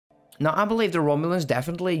Now, I believe the Romulans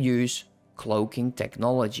definitely use cloaking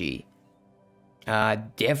technology.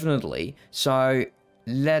 Definitely. So,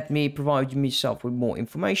 let me provide myself with more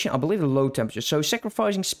information. I believe the low temperature. So,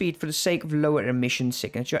 sacrificing speed for the sake of lower emission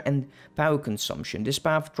signature and power consumption. This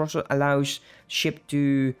path throttle allows ship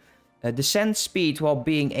to descend speed while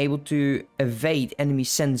being able to evade enemy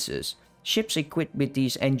sensors. Ships equipped with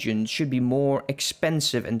these engines should be more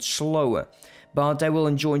expensive and slower, but they will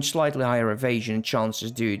enjoy slightly higher evasion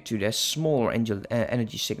chances due to their smaller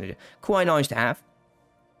energy signature. Quite nice to have.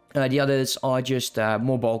 The others are just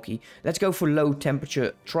more bulky. Let's go for low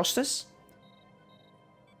temperature thrusters.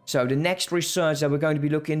 So the next research that we're going to be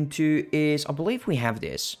looking into is, I believe we have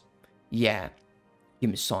this. Yeah. Give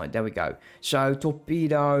me a sign. There we go. So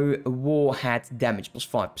torpedo warhead damage plus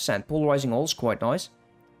 5%. Polarizing holes, quite nice.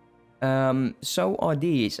 So are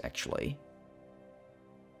these actually.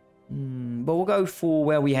 But we'll go for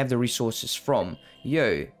where we have the resources from.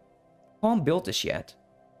 Yo, can't build this yet.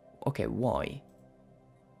 Okay, why?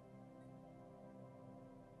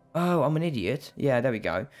 Oh, I'm an idiot. Yeah, there we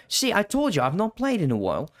go. See, I told you, I've not played in a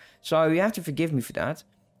while. So you have to forgive me for that.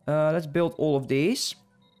 Let's build all of these.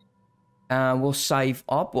 We'll save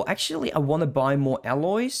up. Well, actually, I want to buy more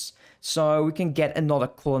alloys. So we can get another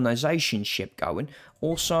colonization ship going.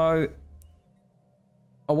 Also,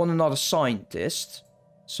 I want another scientist.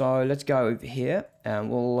 So let's go over here. And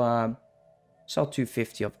we'll sell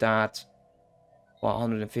 250 of that.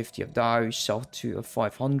 150 of those, sell to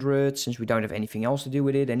 500, since we don't have anything else to do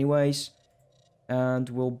with it anyways. And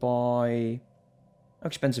we'll buy... How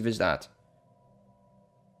expensive is that?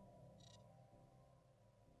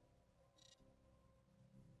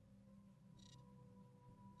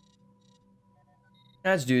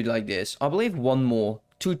 Let's do it like this. I believe one more.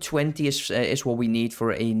 220 is what we need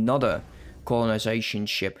for another colonization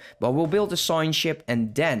ship. But we'll build a science ship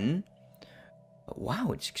and then...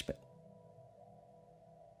 Wow, it's expensive.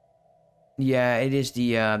 Yeah, it is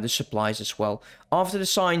the supplies as well. After the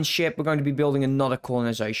science ship, we're going to be building another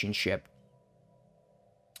colonization ship.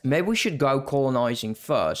 Maybe we should go colonizing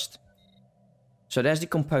first. So there's the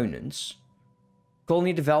components.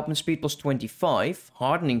 Colony development speed plus 25.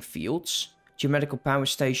 Hardening fields. Geometrical power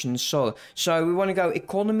station and solar. So we want to go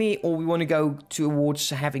economy or we want to go towards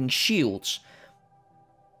having shields.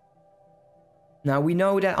 Now we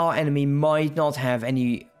know that our enemy might not have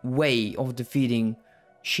any way of defeating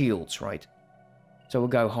shields, right? So we'll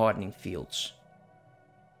go hardening fields.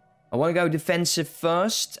 I want to go defensive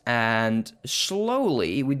first, and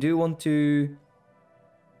slowly we do want to...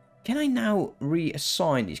 Can I now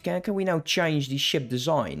reassign these? Can we now change the ship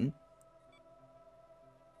design?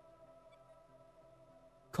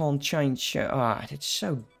 Can't change... that's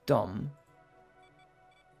so dumb.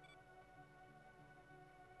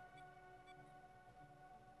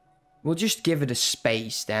 We'll just give it a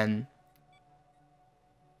space then.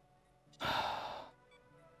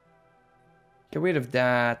 Get rid of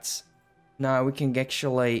that. Now we can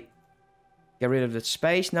actually get rid of that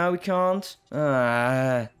space. Now we can't.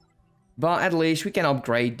 But at least we can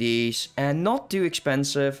upgrade these. And not too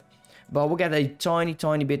expensive. But we'll get a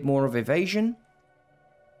tiny bit more of evasion.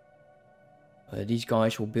 These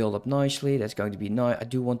guys will build up nicely. That's going to be nice. I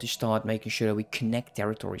do want to start making sure that we connect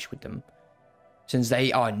territories with them. Since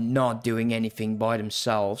they are not doing anything by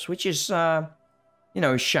themselves. Which is, you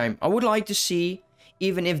know, a shame. I would like to see...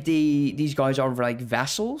 Even if these guys are like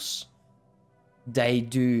vassals, they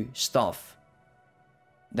do stuff.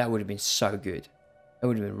 That would have been so good. That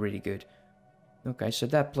would have been really good. Okay, so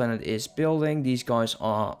that planet is building. These guys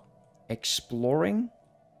are exploring.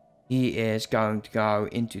 He is going to go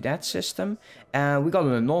into that system. And we got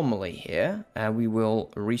an anomaly here. And we will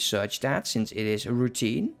research that since it is a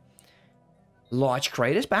routine. Large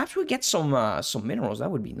craters. Perhaps we get some minerals. That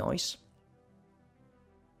would be nice.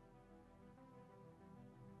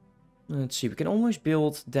 Let's see, we can almost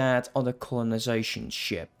build that other colonization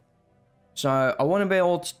ship. So, I want to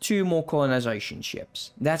build 2 more colonization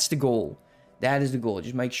ships. That's the goal. That is the goal.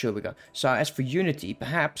 Just make sure we go. So, as for Unity,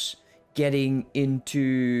 perhaps getting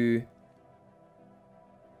into...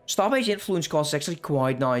 Starbase influence cost is actually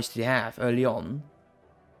quite nice to have early on.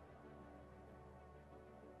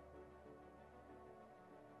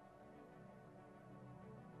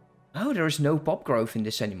 Oh, there is no pop growth in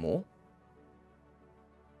this anymore.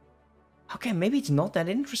 Okay, maybe it's not that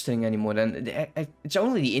interesting anymore then. It's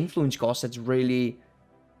only the influence cost that's really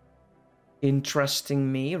interesting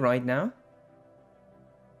me right now.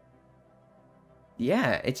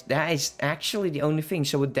 Yeah, that is actually the only thing.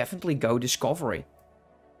 So we'll definitely go Discovery.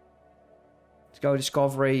 Let's go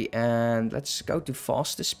Discovery and let's go to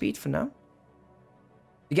faster speed for now.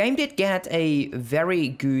 The game did get a very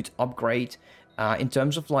good upgrade in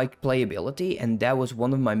terms of like playability, and that was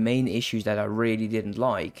one of my main issues that I really didn't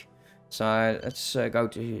like. So let's go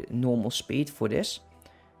to normal speed for this.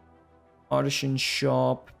 Artisan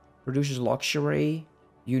shop, produces luxury,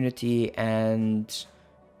 unity, and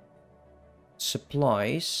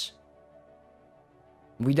supplies.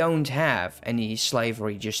 We don't have any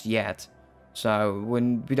slavery just yet, so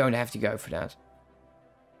we don't have to go for that.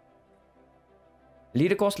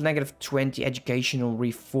 Leader cost -20, educational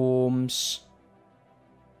reforms.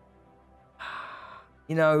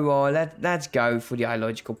 You know, let's go for the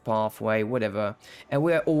ideological pathway, whatever. And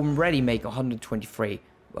we're already making 123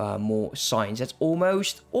 more science. That's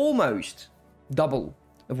almost double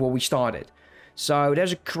of what we started. So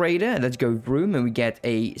there's a crater. Let's go through, and we get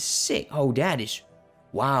a 6. Oh, that is...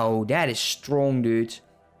 Wow, that is strong, dude.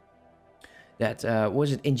 That,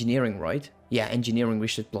 was it engineering, right? Yeah, engineering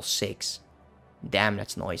research +6. Damn,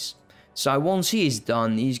 that's nice. So once he is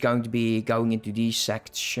done, he's going to be going into these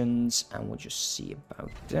sections, and we'll just see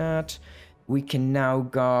about that. We can now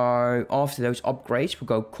go, after those upgrades, we'll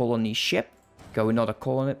go colony ship. Go another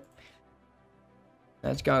colony.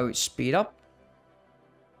 Let's go speed up.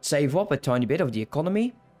 Save up a tiny bit of the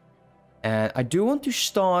economy. And I do want to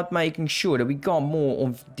start making sure that we got more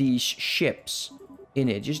of these ships in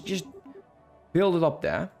it. Just build it up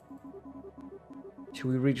there.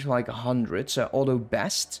 Till we reach like 100. So auto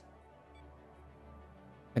best.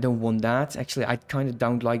 I don't want that. Actually, I kind of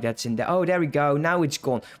don't like that's in there. Oh, there we go. Now it's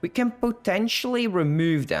gone. We can potentially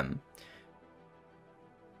remove them.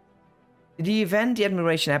 The event, the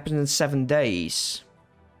admiration, happens in 7 days.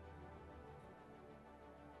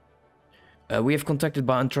 We have contacted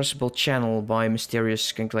by untrustable channel by a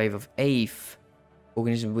mysterious conclave of Ave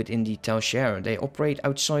organism within the Tal Share. They operate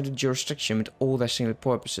outside the jurisdiction with all their single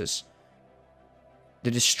purposes.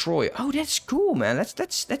 The destroyer. Oh, that's cool, man.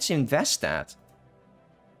 Let's invest that.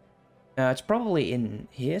 It's probably in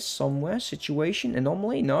here somewhere. Situation,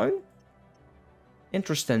 anomaly, no?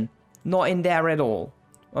 Interesting. Not in there at all.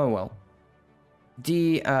 Oh, well.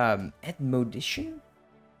 The, admonition?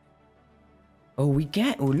 Oh, we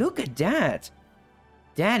get... Oh, look at that.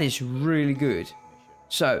 That is really good.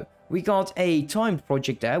 So, we got a timed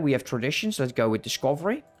project there. We have traditions. Let's go with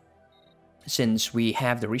discovery. Since we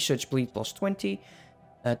have the research bleed +20.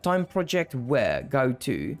 Time project where? Go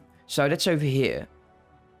to. So, that's over here.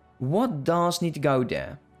 What does need to go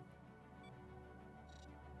there?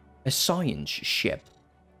 A science ship.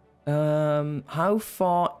 How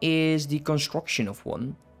far is the construction of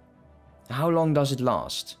one? How long does it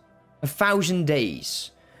last? 1,000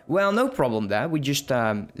 days. Well, no problem there. We just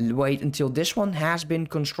wait until this one has been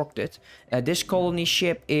constructed. This colony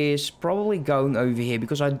ship is probably going over here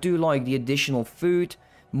because I do like the additional food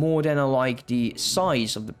more than I like the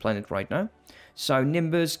size of the planet right now. So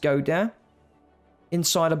Nimbus, go there.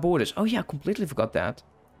 Inside our borders. Oh yeah, I completely forgot that.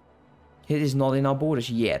 It is not in our borders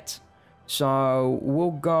yet. So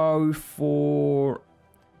we'll go for...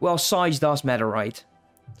 Well, size does matter, right?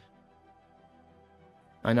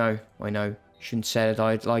 I know. Shouldn't say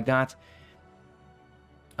it like that.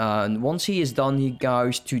 And once he is done, he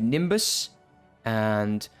goes to Nimbus.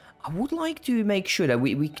 And I would like to make sure that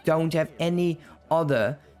we don't have any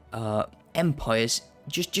other empires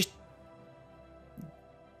just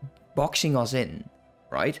boxing us in.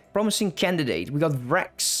 Right? Promising candidate. We got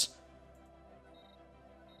Rex.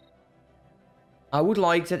 I would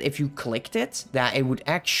like that if you clicked it, that it would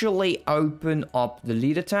actually open up the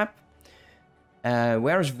leader tab.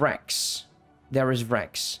 Where is Rex? There is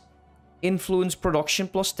Rex. Influence production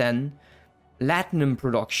 +10. Latinum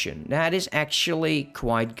production. That is actually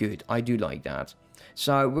quite good. I do like that.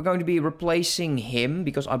 So we're going to be replacing him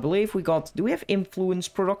because I believe we got... Do we have influence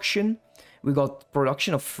production? We got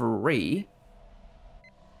production of 3.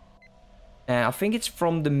 I think it's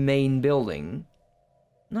from the main building.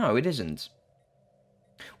 No, it isn't.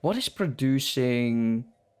 What is producing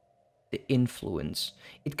the influence?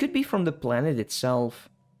 It could be from the planet itself.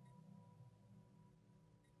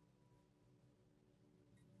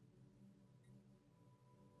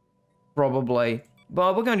 Probably.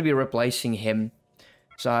 But we're going to be replacing him.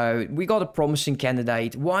 So we got a promising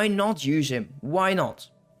candidate. Why not use him? Why not?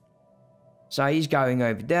 So he's going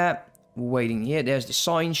over there. We're waiting here. There's the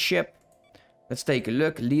science ship. Let's take a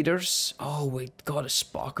look. Leaders. Oh, we got a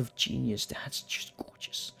spark of genius. That's just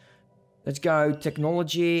gorgeous. Let's go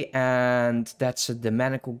technology. And that's the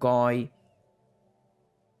maniacal guy.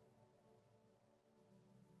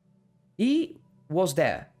 He was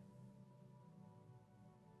there.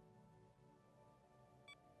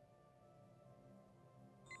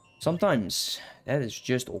 Sometimes that is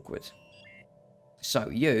just awkward. So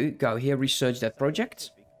you go here, research that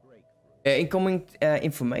project. Incoming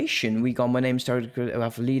information. We got my name started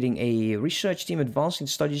leading a research team advancing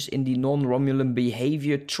studies in the non-Romulan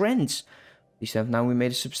behavior trends. These have now we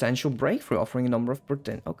made a substantial breakthrough, offering a number of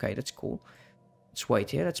pretend. Okay, that's cool. Let's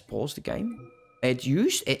wait here. Let's pause the game.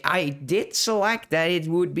 I did select that it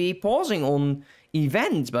would be pausing on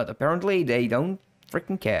events, but apparently they don't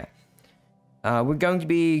freaking care. We're going to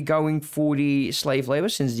be going for the slave labor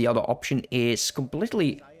since the other option is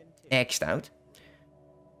completely X'd out.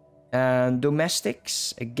 And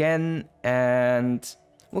domestics again, and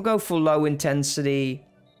we'll go for low intensity.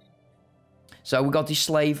 So we got the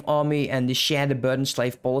slave army and the share the burden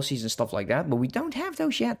slave policies and stuff like that, but we don't have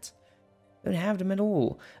those yet. Don't have them at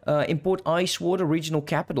all. Import ice water regional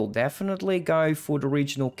capital. Definitely go for the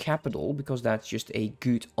regional capital because that's just a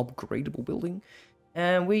good upgradable building.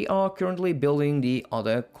 And we are currently building the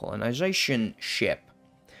other colonization ship.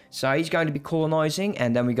 So he's going to be colonizing,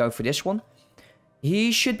 and then we go for this one.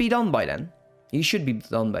 He should be done by then. He should be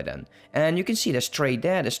done by then. And you can see there's trade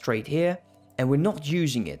there, there's trade here, and we're not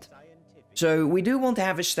using it. So we do want to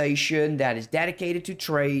have a station that is dedicated to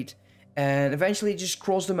trade, and eventually just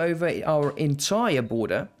cross them over our entire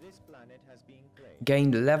border.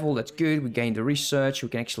 Gain the level, that's good. We gain the research. We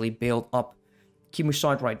can actually build up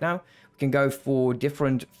Chemusite right now. We can go for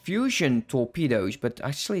different fusion torpedoes, but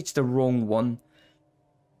actually it's the wrong one.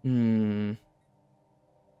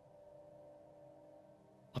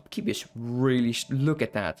 Upkeep is really... Look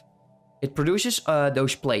at that. It produces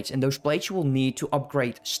those plates, and those plates you will need to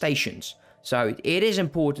upgrade stations. So it is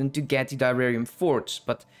important to get the Dirarium forts,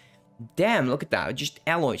 but damn, look at that. Just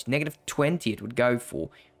alloys, -20 it would go for.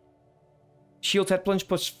 Shield head plunge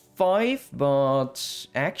 +5, but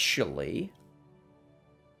actually...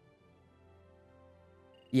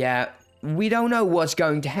 Yeah, we don't know what's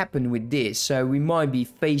going to happen with this, so we might be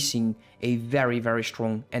facing a very, very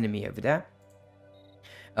strong enemy over there.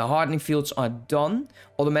 Hardening fields are done.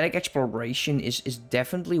 Automatic exploration is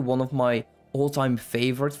definitely one of my all-time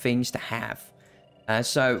favorite things to have.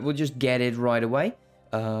 So we'll just get it right away.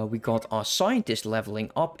 We got our scientist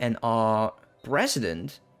leveling up, and our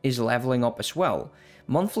president is leveling up as well.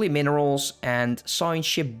 Monthly minerals and science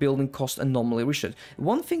ship building cost anomaly research.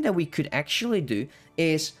 One thing that we could actually do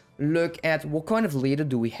is look at what kind of leader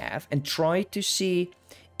do we have and try to see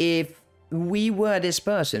if we were this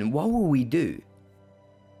person, what would we do?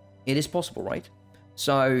 It is possible, right?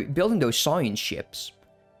 So building those science ships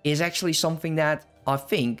is actually something that I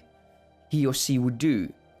think he or she would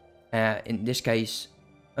do. In this case,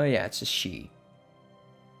 oh yeah, it's a she.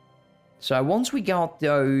 So once we got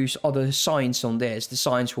those other signs on this, the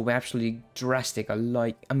signs will be absolutely drastic.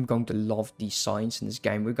 I'm going to love these signs in this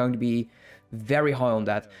game. We're going to be very high on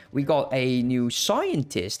that. We got a new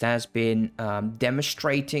scientist has been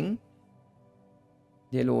demonstrating.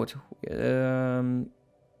 Dear Lord.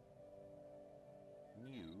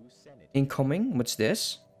 Incoming. What's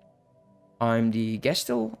this? I'm the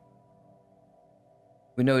Gestil.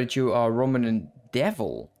 We know that you are Romulan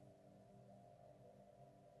Devil.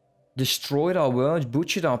 Destroyed our worlds,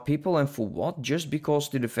 butchered our people, and for what? Just because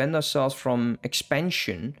to defend ourselves from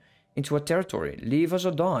expansion into our territory. Leave us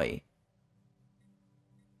or die.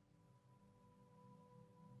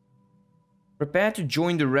 Prepare to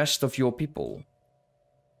join the rest of your people.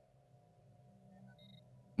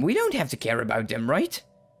 We don't have to care about them, right?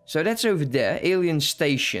 So that's over there. Alien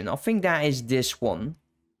Station. I think that is this one.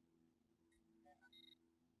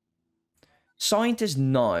 Scientist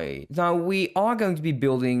 9. Now we are going to be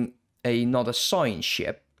building another science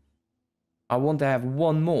ship. I want to have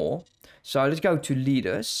one more. So let's go to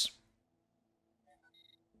leaders.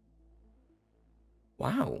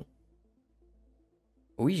 Wow.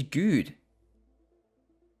 Oh, he's good.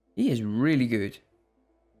 He is really good.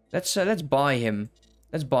 Let's buy him.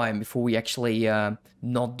 Let's buy him before we actually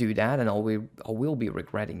not do that, and I will be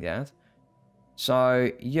regretting that.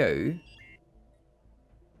 So yo.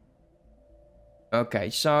 Okay,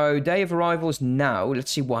 so day of arrival is now.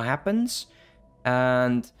 Let's see what happens.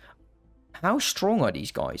 And how strong are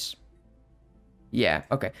these guys? Yeah,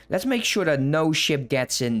 okay. Let's make sure that no ship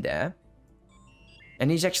gets in there.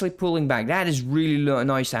 And he's actually pulling back. That is really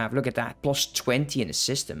nice to have. Look at that. +20 in the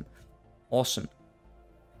system. Awesome.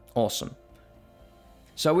 Awesome.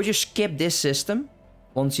 So we just skip this system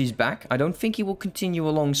once he's back. I don't think he will continue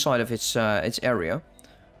alongside of its area.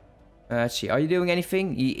 Let's see. Are you doing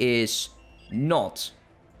anything? He is... not.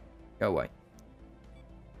 Go away.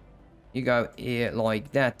 You go here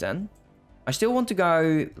like that then. I still want to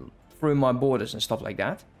go through my borders and stuff like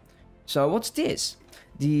that. So what's this?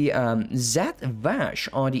 The Zat-Vash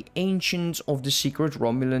are the ancients of the secret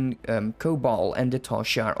Romulan Cabal and the Tar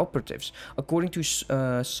operatives. According to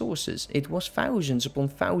sources, it was thousands upon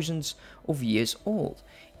thousands of years old.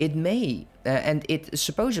 It may, and it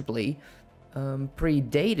supposedly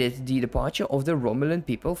predated the departure of the Romulan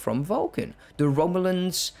people from Vulcan. The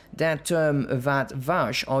Romulans, that term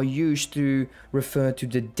Zat-Vash, are used to refer to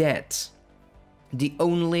the dead, the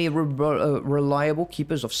only reliable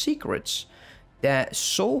keepers of secrets. Their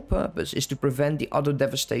sole purpose is to prevent the utter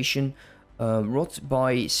devastation wrought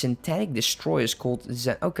by synthetic destroyers called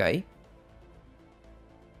Zen. Okay.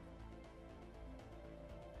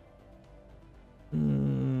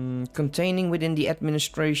 Containing within the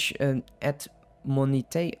administration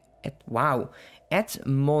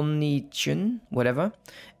admonition, whatever,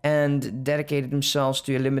 and dedicated themselves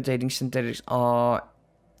to eliminating synthetics are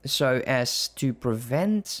so as to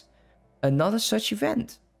prevent another such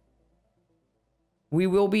event. We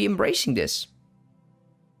will be embracing this.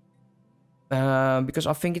 Because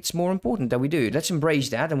I think it's more important that we do. Let's embrace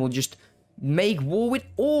that and we'll just make war with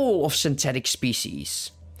all of synthetic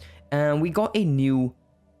species. And we got a new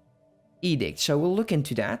edict, so we'll look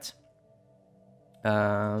into that.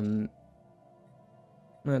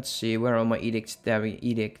 Let's see, where are my edicts? There we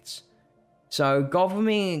edicts. So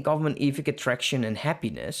government ethic, attraction and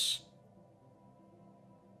happiness.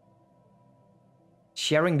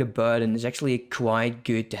 Sharing the burden is actually quite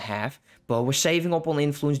good to have, but we're saving up on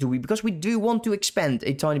influence, do we? Because we do want to expand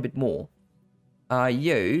a tiny bit more.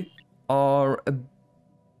 You are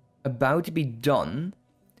about to be done.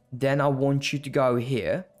 Then I want you to go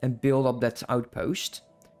here and build up that outpost.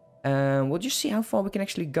 And we'll just see how far we can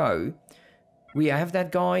actually go. We have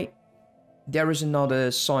that guy. There is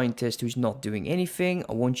another scientist who's not doing anything.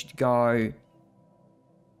 I want you to go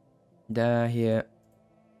there, here.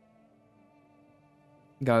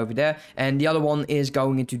 Go over there. And the other one is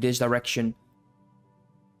going into this direction.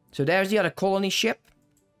 So there's the other colony ship.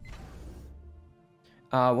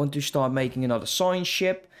 I want to start making another science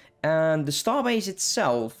ship. And the starbase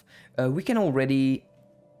itself, we can already...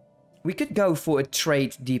 We could go for a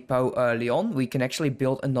trade depot early on. We can actually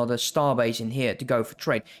build another starbase in here to go for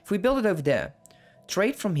trade. If we build it over there,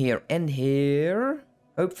 trade from here and here,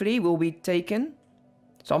 hopefully will be taken.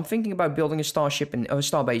 So I'm thinking about building a starship and a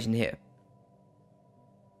starbase in here.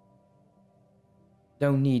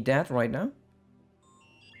 Don't need that right now.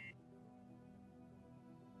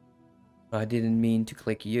 I didn't mean to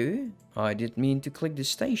click you. I didn't mean to click the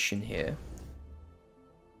station here.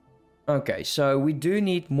 Okay, so we do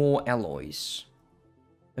need more alloys.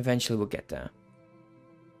 Eventually we'll get there.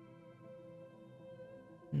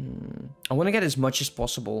 I want to get as much as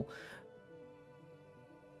possible.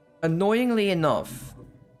 Annoyingly enough,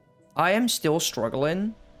 I am still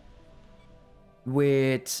struggling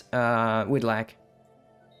with lag.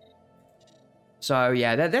 So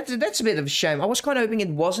yeah, that's a bit of a shame. I was kind of hoping it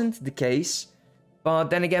wasn't the case. But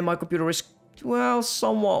then again, my computer is, well,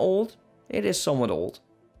 somewhat old. It is somewhat old.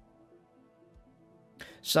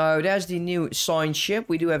 So there's the new science ship.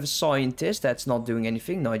 We do have a scientist that's not doing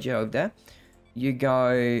anything. Nigel over there. You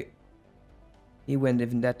go... He went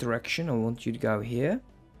in that direction. I want you to go here.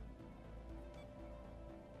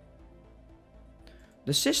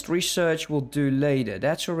 The cyst research we'll do later.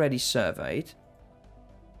 That's already surveyed.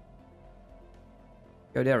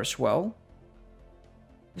 Go there as well.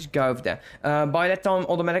 Just go over there. By that time,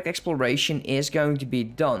 automatic exploration is going to be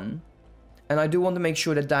done. And I do want to make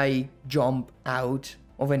sure that they jump out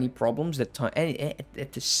of any problems that time.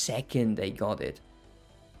 At the second they got it.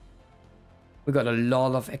 We got a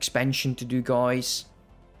lot of expansion to do, guys.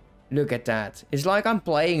 Look at that. It's like I'm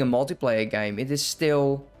playing a multiplayer game. It is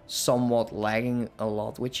still somewhat lagging a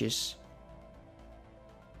lot, which is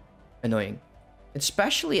annoying.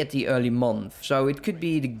 Especially at the early month. So it could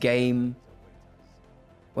be the game.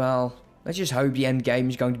 Well, let's just hope the end game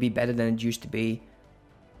is going to be better than it used to be.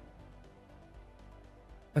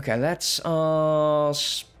 Okay, let's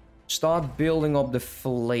start building up the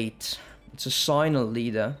fleet. Let's assign a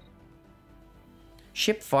leader.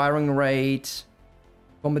 Ship firing rate.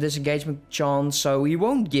 Combat disengagement chance, so he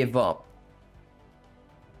won't give up.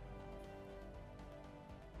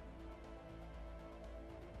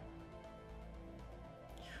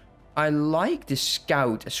 I like the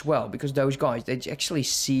scout as well, because those guys, they actually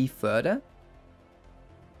see further.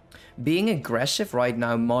 Being aggressive right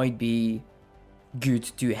now might be good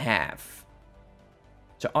to have.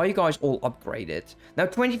 So are you guys all upgraded? Now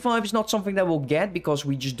 25 is not something that we'll get because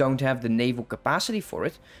we just don't have the naval capacity for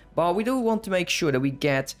it. But we do want to make sure that we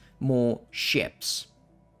get more ships.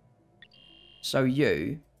 So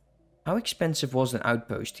you, how expensive was an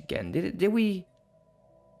outpost again? Did we...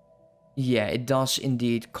 Yeah, it does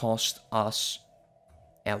indeed cost us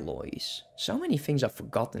alloys. So many things I've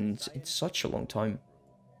forgotten. It's such a long time.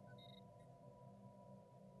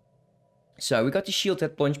 So we got the shield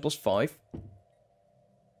head plunge +5.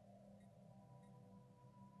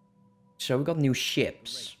 So we got new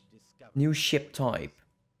ships. New ship type.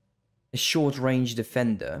 A short range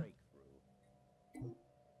defender.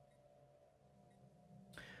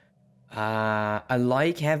 I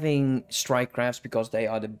like having strike crafts because they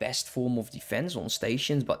are the best form of defense on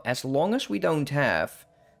stations, but as long as we don't have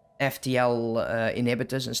FTL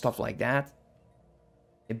inhibitors and stuff like that,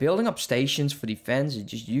 building up stations for defense is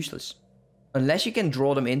just useless. Unless you can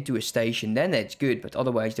draw them into a station, then it's good, but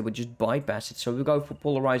otherwise they would just bypass it. So we go for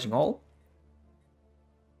polarizing hull.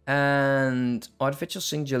 And artificial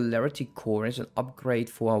singularity core is an upgrade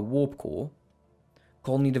for our warp core.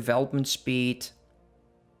 Colony development speed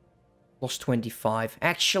 +25.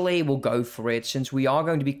 Actually, we'll go for it since we are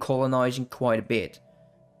going to be colonizing quite a bit.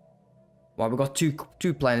 Well, we've got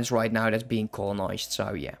two planets right now that's being colonized,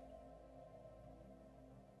 so yeah.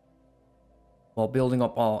 While building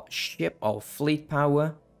up our ship, our fleet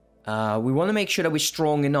power, we want to make sure that we're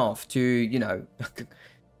strong enough to, you know,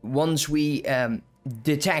 once we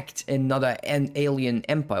detect another alien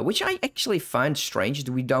empire, which I actually find strange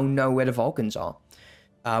that we don't know where the Vulcans are.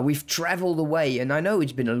 We've traveled away, and I know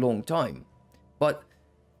it's been a long time, but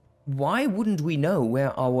why wouldn't we know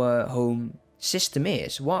where our home system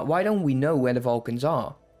is? Why don't we know where the Vulcans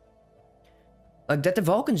are? Like, that the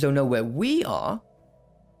Vulcans don't know where we are,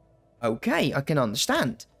 okay, I can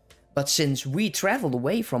understand. But since we traveled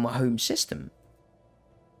away from our home system,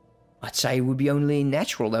 I'd say it would be only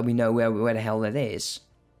natural that we know where the hell that is.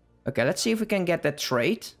 Okay, let's see if we can get that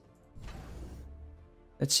trait.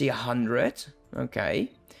 Let's see, 100.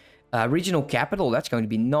 Okay. Regional capital, that's going to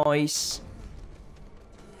be nice.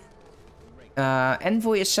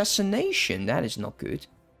 Envoy assassination, that is not good.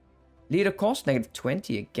 Leader cost,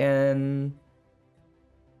 -20 again.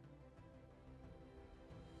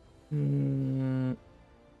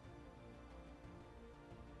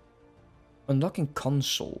 Unlocking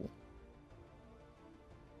console.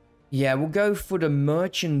 Yeah, we'll go for the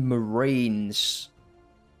Merchant Marines.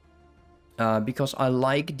 Because I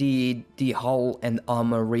like the hull and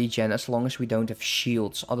armor regen as long as we don't have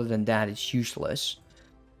shields. Other than that, it's useless.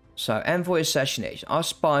 So, envoy assassination. Our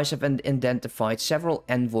spies have identified several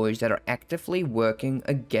envoys that are actively working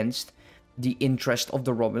against the interest of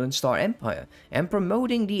the Romulan Star Empire and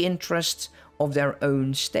promoting the interests of their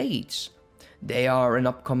own states. They are an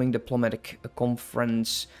upcoming diplomatic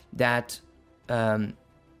conference that...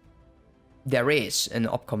 There is an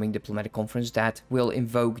upcoming diplomatic conference that will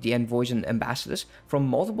invoke the envoys and ambassadors from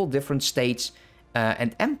multiple different states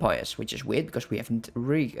and empires, which is weird because we haven't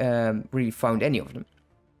really found any of them.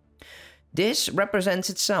 This represents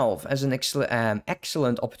itself as an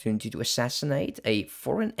excellent opportunity to assassinate a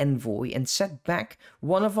foreign envoy and set back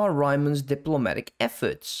one of our Ryman's diplomatic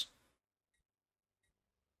efforts.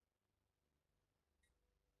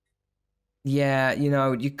 Yeah, you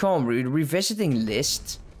know, you can't revisiting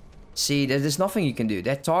list. See, there's nothing you can do.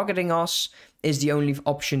 That targeting us is the only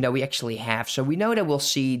option that we actually have. So we know that we'll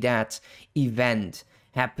see that event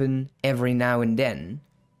happen every now and then.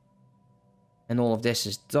 And all of this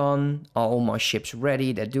is done. Are all my ships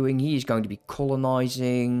ready? They're doing. He's going to be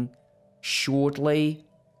colonizing shortly.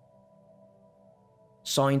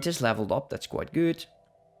 Scientists leveled up. That's quite good.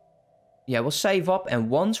 Yeah, we'll save up. And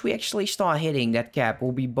once we actually start hitting that cap,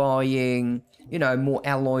 we'll be buying... you know, more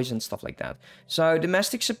alloys and stuff like that. So,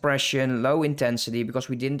 domestic suppression, low intensity, because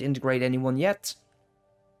we didn't integrate anyone yet.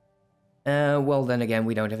 Well, then again,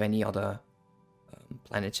 we don't have any other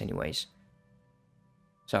planets anyways.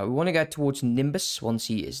 So, we want to get towards Nimbus once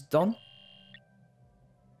he is done.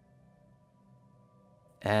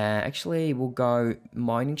 Actually, we'll go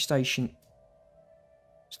mining station.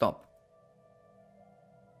 Stop.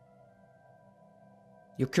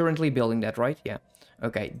 You're currently building that, right? Yeah.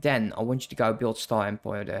 Okay, then I want you to go build Star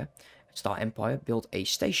Empire there. Star Empire, build a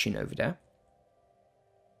station over there.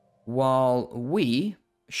 While we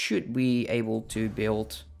should be able to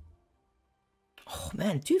build... Oh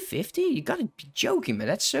man, 250? You gotta be joking, man.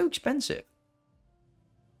 That's so expensive.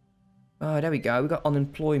 Oh, there we go. We got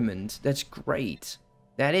unemployment. That's great.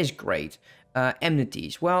 That is great.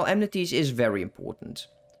 Amenities. Well, amenities is very important.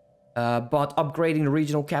 But upgrading the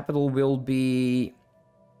regional capital will be...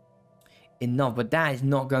 enough, but that is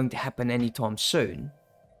not going to happen anytime soon.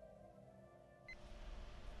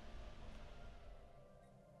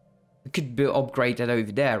 We could upgrade that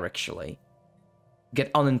over there, actually. Get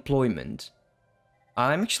unemployment.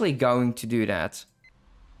 I'm actually going to do that.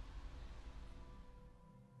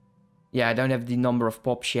 Yeah, I don't have the number of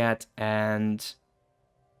pops yet, and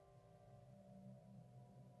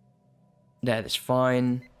that is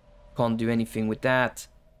fine. Can't do anything with that.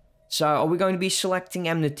 So are we going to be selecting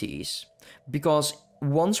amenities? Because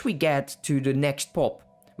once we get to the next pop,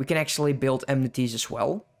 we can actually build amenities as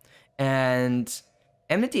well. And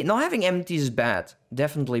not having amenities is bad.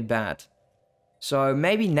 Definitely bad. So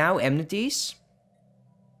maybe now amenities.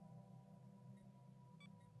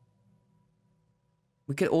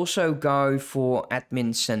 We could also go for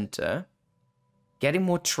admin center. Getting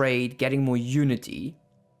more trade, getting more unity.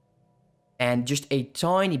 And just a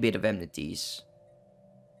tiny bit of amenities.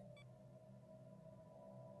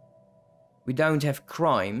 We don't have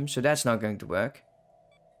crime, so that's not going to work.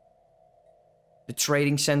 The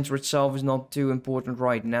trading center itself is not too important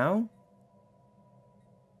right now.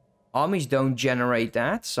 Armies don't generate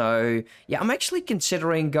that, so... Yeah, I'm actually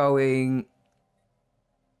considering going...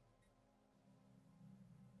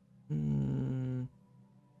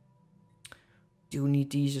 Do need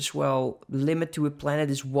these as well. Limit to a planet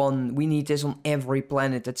is 1. We need this on every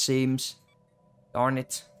planet, it seems. Darn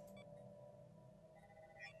it.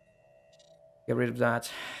 Get rid of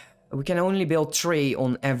that. We can only build 3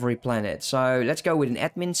 on every planet. So let's go with an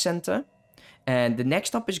admin center. And the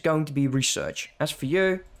next up is going to be research. As for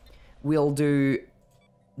you, we'll do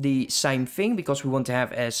the same thing because we want to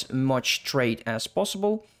have as much trade as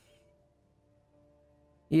possible.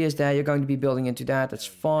 Yes, there, you're going to be building into that. That's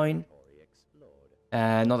fine.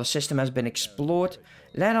 Another system has been explored.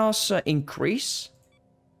 Let us increase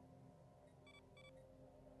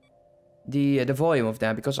the volume of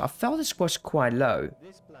that, because I felt this was quite low.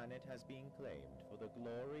 This planet has been claimed for the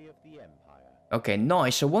glory of the Empire. Okay,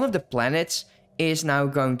 nice. So one of the planets is now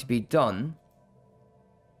going to be done.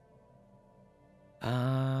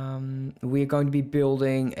 We're going to be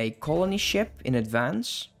building a colony ship in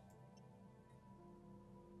advance.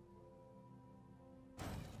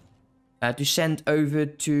 To send over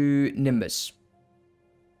to Nimbus.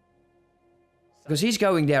 Because he's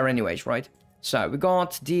going there anyways, right? So, we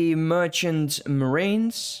got the Merchant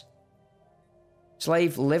Marines.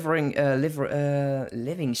 Slave living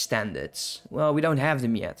standards. Well, we don't have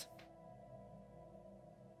them yet.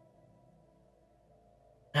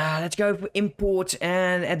 Let's go for import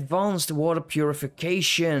and advanced water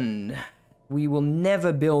purification. We will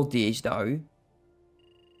never build these, though.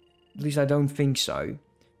 At least I don't think so.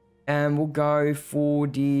 And we'll go for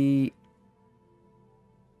the...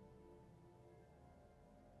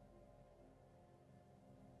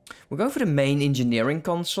 We'll go for the main engineering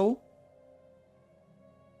console.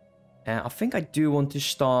 I think I do want to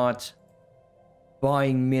start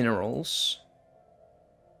buying minerals.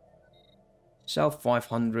 Sell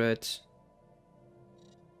 500.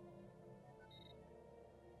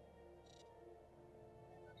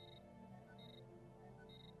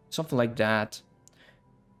 Something like that.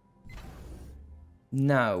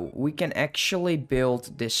 Now, we can actually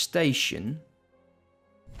build this station.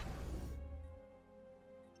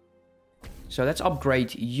 So let's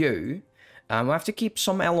upgrade you. We have to keep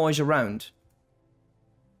some alloys around.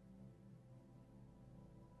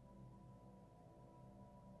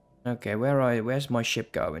 Okay, where's my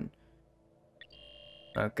ship going?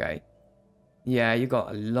 Okay. Yeah, you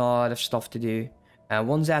got a lot of stuff to do.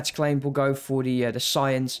 Once that's claimed, we'll go for the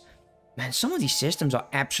science. Man, some of these systems are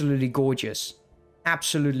absolutely gorgeous.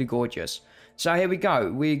 Absolutely gorgeous. So here we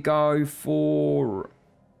go. We go for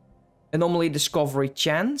anomaly discovery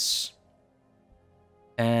chance.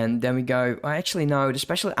 And then we go... Actually, no. The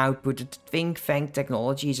special output, the Think Fang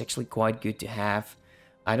technology is actually quite good to have.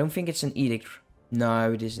 I don't think it's an edict.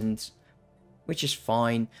 No, it isn't. Which is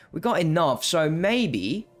fine. We got enough. So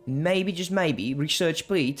maybe, just maybe, research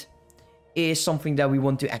fleet is something that we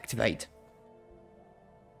want to activate.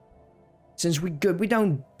 Since we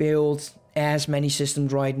don't build as many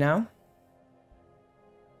systems right now.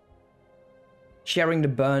 Sharing the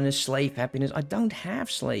burners, slave happiness. I don't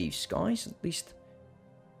have slaves, guys. At least...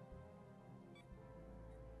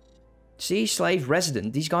 See, slave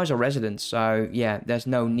resident. These guys are residents, so yeah, there's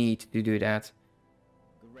no need to do that.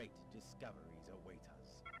 Great discoveries await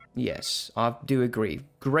us. Yes, I do agree.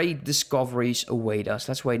 Great discoveries await us.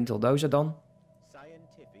 Let's wait until those are done.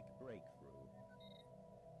 Scientific breakthrough.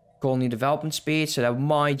 Colony development speed, so that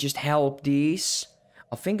might just help these.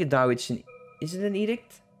 I think though it's an... Is it an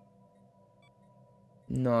edict?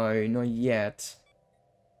 No, not yet.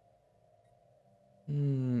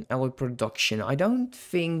 Alloy production. I don't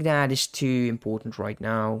think that is too important right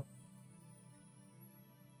now.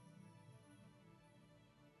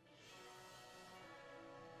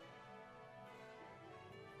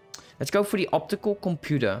 Let's go for the optical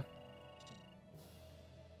computer.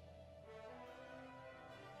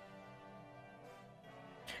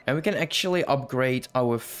 And we can actually upgrade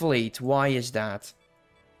our fleet. Why is that?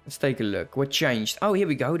 Let's take a look. What changed? Oh, here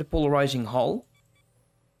we go. The polarizing hull.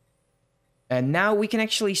 And now we can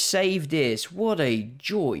actually save this. What a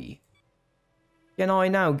joy. Can I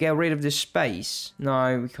now get rid of this space?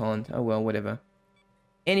 No, we can't. Oh well, whatever.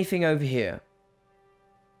 Anything over here?